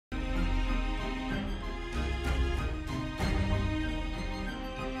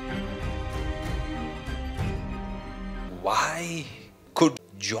why could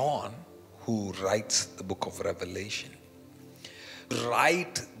John, who writes the book of Revelation,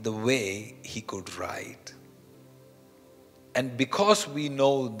 write the way he could write? And because we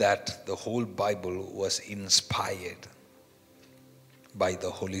know that the whole Bible was inspired by the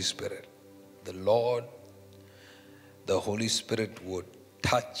Holy Spirit, the Lord, the Holy Spirit would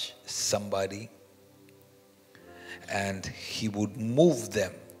touch somebody and he would move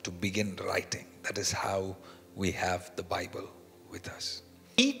them to begin writing. That is how we have the Bible with us.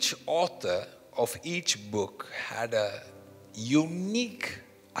 Each author of each book had a unique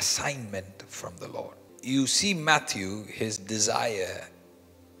assignment from the Lord. You see Matthew, his desire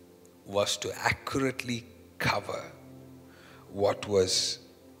was to accurately cover what was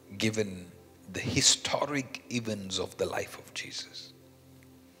given, the historic events of the life of Jesus.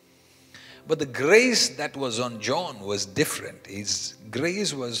 But the grace that was on John was different. His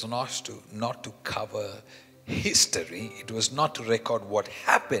grace was not to cover history. It was not to record what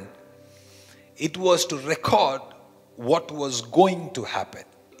happened. It was to record what was going to happen.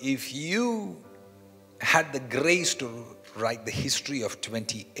 If you had the grace to write the history of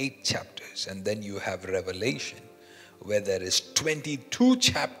 28 chapters, and then you have Revelation, where there is 22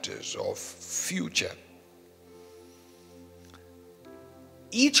 chapters of future,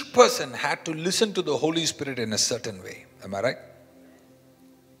 each person had to listen to the Holy Spirit in a certain way. Am I right?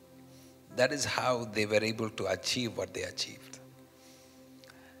 That is how they were able to achieve what they achieved.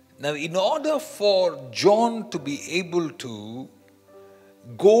 Now, in order for John to be able to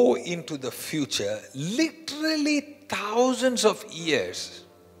go into the future, literally thousands of years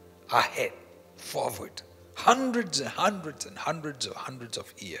ahead, forward, hundreds and hundreds and hundreds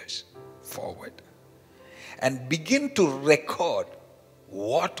of years forward, and begin to record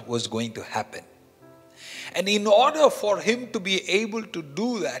what was going to happen. And in order for him to be able to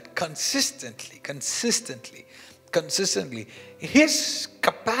do that consistently, his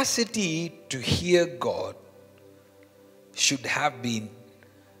capacity to hear God should have been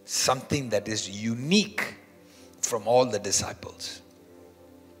something that is unique from all the disciples.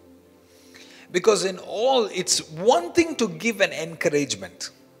 Because in all, it's one thing to give an encouragement.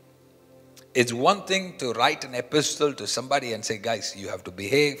 It's one thing to write an epistle to somebody and say, guys, you have to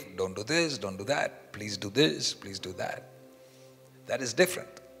behave, don't do this, don't do that, please do this, please do that. That is different.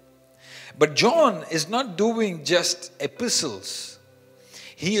 But John is not doing just epistles.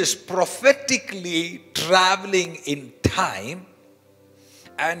 He is prophetically traveling in time,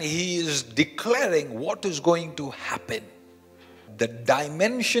 and he is declaring what is going to happen. The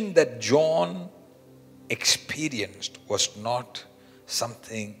dimension that John experienced was not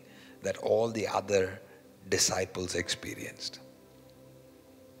something that all the other disciples experienced.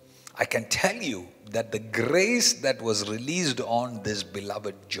 I can tell you that the grace that was released on this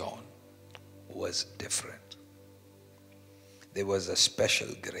beloved John was different. There was a special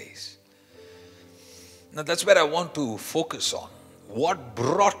grace. Now that's where I want to focus on. What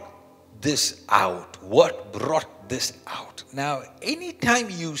brought this out? What brought this out? Now,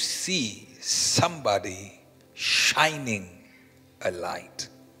 anytime you see somebody shining a light,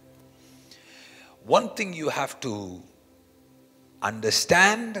 one thing you have to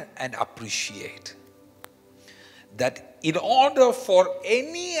understand and appreciate, that in order for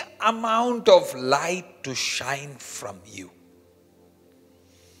any amount of light to shine from you,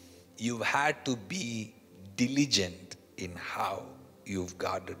 you've had to be diligent in how you've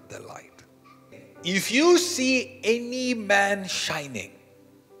guarded the light. If you see any man shining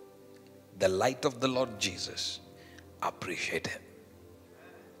the light of the Lord Jesus, appreciate him.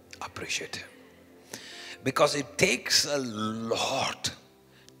 Appreciate him. Because it takes a lot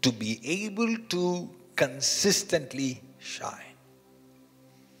to be able to consistently shine.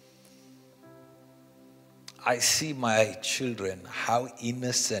 I see my children, how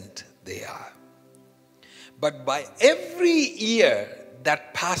innocent they are. But by every year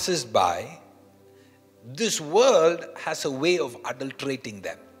that passes by, this world has a way of adulterating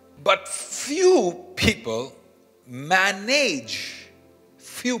them. But few people manage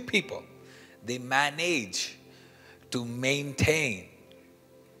to maintain,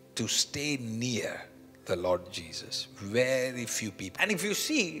 to stay near the Lord Jesus. Very few people. And if you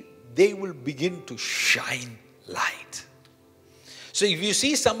see, they will begin to shine light. So if you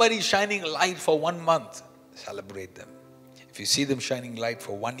see somebody shining light for 1 month, celebrate them. If you see them shining light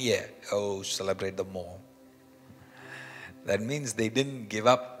for 1 year, celebrate them more. That means they didn't give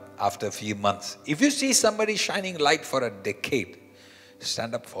up after a few months. If you see somebody shining light for a decade,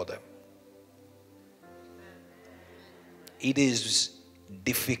 stand up for them. It is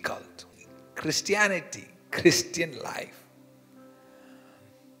difficult. Christianity, Christian life,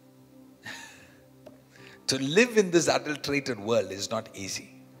 To live in this adulterated world is not easy.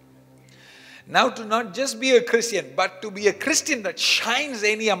 Now, to not just be a Christian, but to be a Christian that shines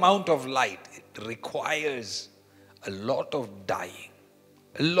any amount of light, it requires a lot of dying.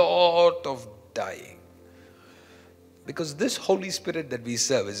 A lot of dying. Because this Holy Spirit that we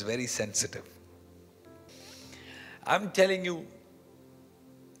serve is very sensitive. I'm telling you,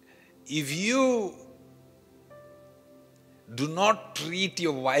 if you do not treat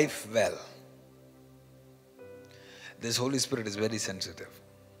your wife well, this Holy Spirit is very sensitive.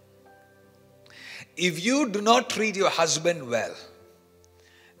 If you do not treat your husband well,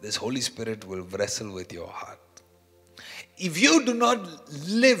 this Holy Spirit will wrestle with your heart. If you do not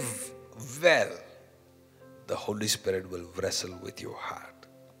live well, the Holy Spirit will wrestle with your heart.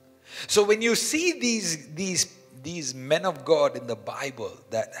 So when you see these men of God in the Bible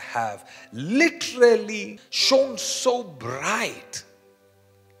that have literally shone so bright,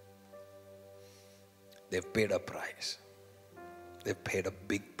 they've paid a price. They've paid a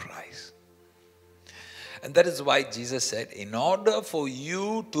big price. And that is why Jesus said, in order for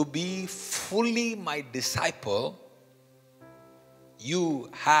you to be fully my disciple, you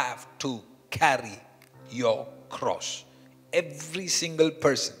have to carry your cross. Every single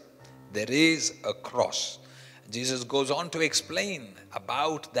person, there is a cross. Jesus goes on to explain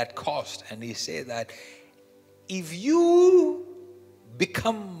about that cost, and he says that if you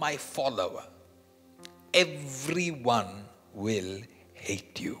become my follower, everyone will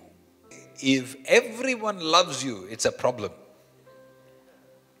hate you. If everyone loves you, it's a problem.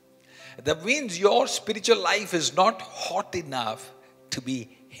 That means your spiritual life is not hot enough to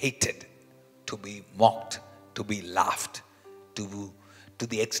be hated, to be mocked, to be laughed, to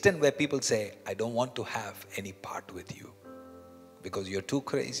the extent where people say, I don't want to have any part with you because you're too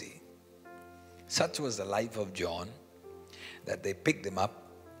crazy. Such was the life of John, that they picked him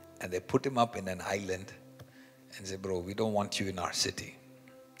up and they put him up in an island and said, bro, we don't want you in our city.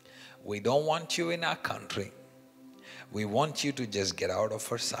 We don't want you in our country. We want you to just get out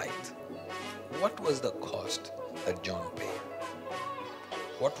of our sight. What was the cost that John paid?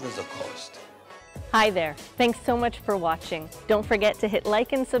 What was the cost? Hi there. Thanks so much for watching. Don't forget to hit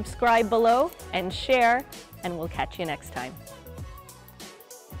like and subscribe below and share, and we'll catch you next time.